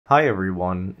Hi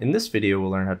everyone, in this video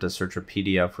we'll learn how to search a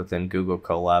PDF within Google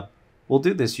Colab. We'll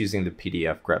do this using the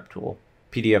pdfgrep tool.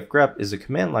 pdfgrep is a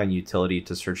command line utility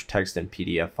to search text in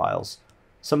PDF files.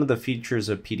 Some of the features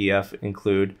of PDF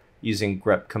include using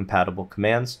grep compatible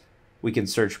commands. We can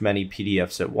search many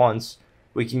PDFs at once.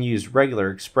 We can use regular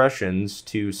expressions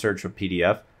to search a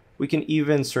PDF. We can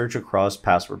even search across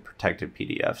password-protected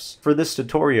PDFs. For this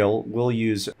tutorial, we'll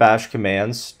use bash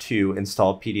commands to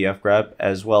install pdfgrep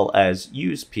as well as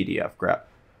use pdfgrep.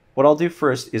 What I'll do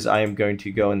first is I am going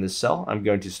to go in this cell. I'm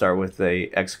going to start with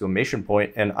a exclamation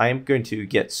point, and I am going to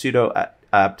get sudo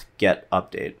apt get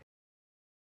update.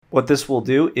 What this will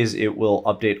do is it will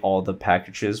update all the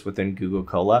packages within Google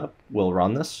Colab. We'll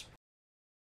run this.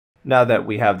 Now that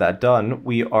we have that done,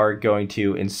 we are going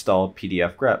to install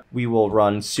pdfgrep. We will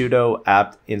run sudo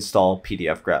apt install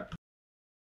pdfgrep.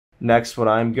 Next, what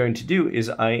I'm going to do is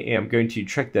I am going to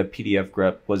check that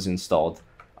pdfgrep was installed.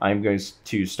 I'm going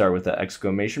to start with the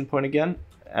exclamation point again,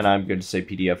 and I'm going to say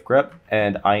pdfgrep,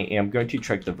 and I am going to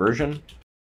check the version.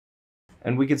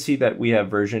 And we can see that we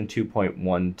have version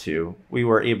 2.12. We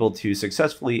were able to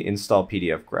successfully install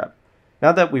pdfgrep.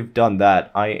 Now that we've done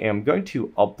that, I am going to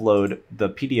upload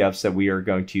the PDFs that we are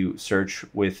going to search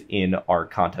within our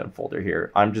content folder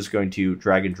here. I'm just going to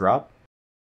drag and drop.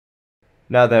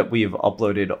 Now that we've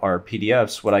uploaded our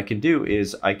PDFs, what I can do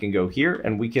is I can go here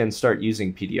and we can start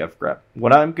using pdfgrep.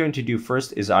 What I'm going to do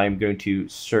first is I'm going to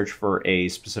search for a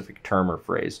specific term or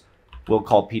phrase. We'll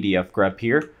call pdfgrep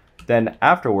here. Then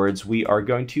afterwards, we are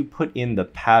going to put in the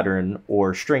pattern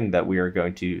or string that we are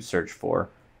going to search for.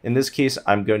 In this case,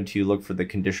 I'm going to look for the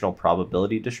conditional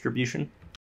probability distribution.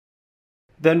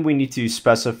 Then we need to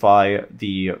specify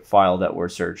the file that we're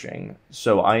searching.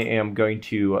 So I am going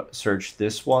to search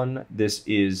this one. This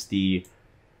is the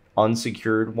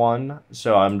unsecured one.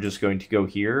 So I'm just going to go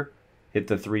here, hit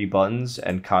the three buttons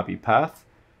and copy path.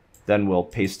 Then we'll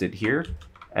paste it here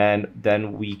and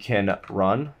then we can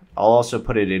run. I'll also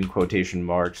put it in quotation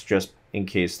marks just in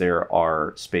case there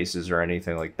are spaces or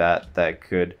anything like that that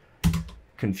could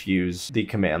confuse the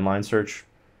command line search.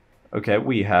 Okay,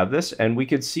 we have this, and we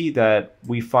could see that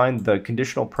we find the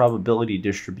conditional probability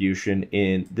distribution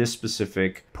in this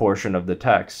specific portion of the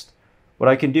text. What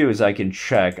I can do is I can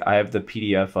check. I have the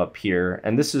PDF up here,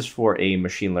 and this is for a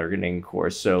machine learning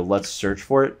course, so let's search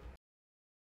for it.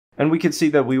 And we can see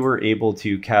that we were able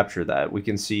to capture that. We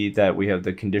can see that we have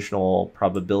the conditional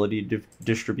probability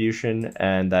distribution,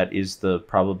 and that is the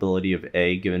probability of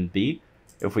A given B.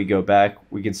 If we go back,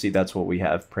 we can see that's what we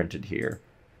have printed here.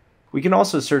 We can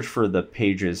also search for the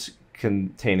pages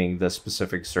containing the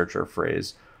specific search or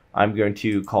phrase. I'm going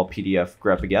to call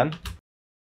pdfgrep again.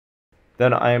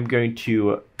 Then I am going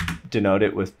to denote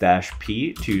it with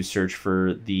 -p to search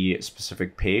for the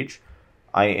specific page.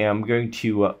 I am going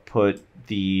to put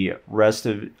the rest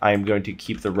of, I am going to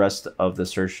keep the rest of the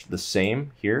search the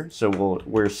same here. So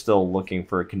we're still looking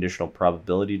for a conditional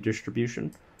probability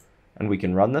distribution, and we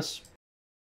can run this.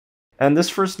 And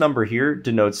this first number here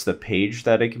denotes the page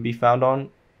that it can be found on.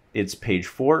 It's page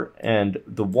 4, and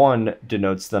the 1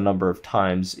 denotes the number of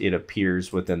times it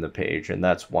appears within the page, and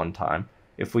that's 1 time.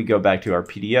 If we go back to our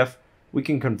PDF, we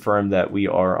can confirm that we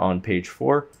are on page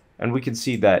 4, and we can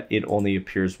see that it only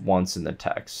appears once in the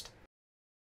text.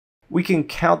 We can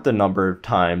count the number of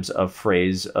times a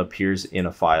phrase appears in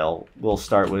a file. We'll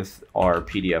start with our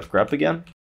pdfgrep again.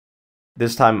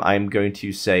 This time I'm going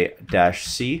to say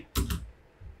 -c.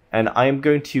 And I am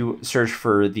going to search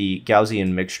for the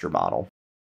Gaussian mixture model.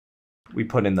 We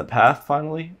put in the path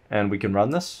finally, and we can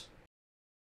run this.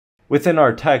 Within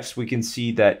our text, we can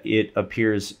see that it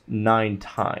appears 9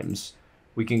 times.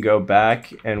 We can go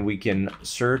back and we can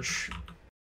search.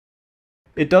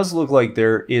 It does look like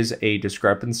there is a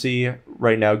discrepancy.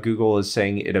 Right now, Google is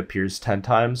saying it appears 10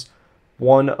 times.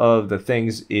 One of the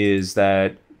things is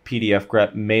that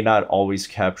pdfgrep may not always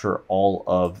capture all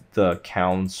of the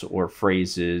counts or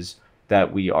phrases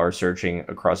that we are searching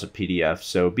across a PDF,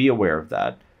 so be aware of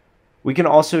that. We can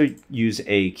also use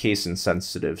a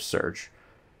case-insensitive search.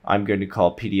 I'm going to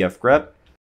call pdfgrep.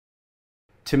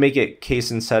 To make it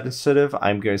case-insensitive,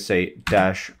 I'm going to say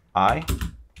 -i,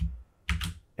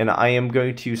 and I am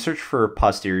going to search for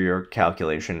posterior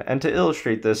calculation. And to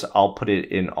illustrate this, I'll put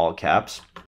it in all caps.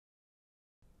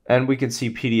 And we can see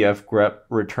pdfgrep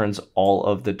returns all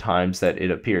of the times that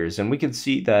it appears. And we can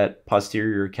see that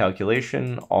posterior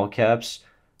calculation, all caps.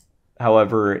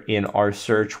 However, in our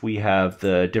search, we have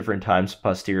the different times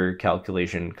posterior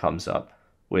calculation comes up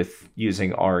with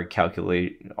using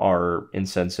our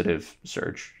insensitive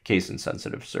search, case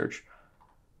insensitive search.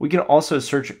 We can also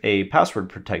search a password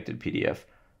protected PDF.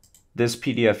 This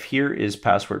PDF here is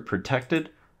password protected.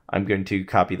 I'm going to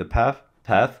copy the path.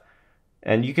 path.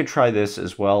 And you can try this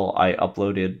as well. I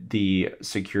uploaded the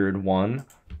secured one.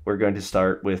 We're going to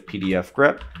start with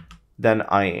pdfgrep. Then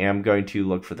I am going to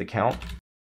look for the count.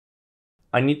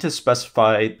 I need to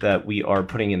specify that we are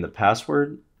putting in the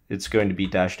password. It's going to be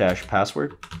 --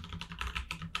 password.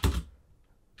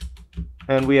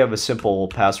 And we have a simple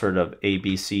password of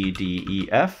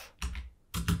ABCDEF.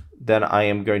 Then I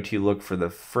am going to look for the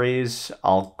phrase.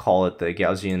 I'll call it the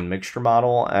Gaussian mixture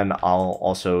model, and I'll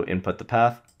also input the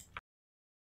path.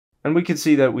 And we can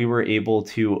see that we were able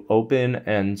to open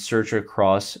and search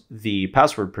across the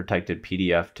password protected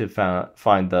PDF to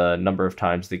find the number of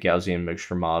times the Gaussian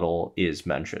mixture model is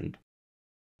mentioned.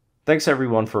 Thanks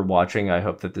everyone for watching. I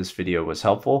hope that this video was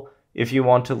helpful. If you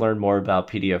want to learn more about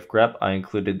pdfgrep, I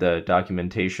included the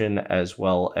documentation as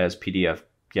well as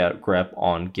pdfgrep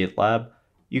on GitLab.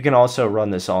 You can also run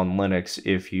this on Linux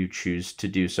if you choose to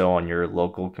do so on your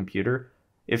local computer.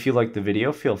 If you liked the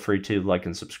video, feel free to like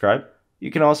and subscribe. You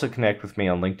can also connect with me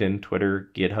on LinkedIn, Twitter,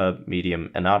 GitHub,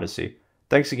 Medium, and Odyssey.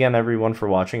 Thanks again everyone for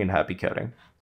watching, and happy coding.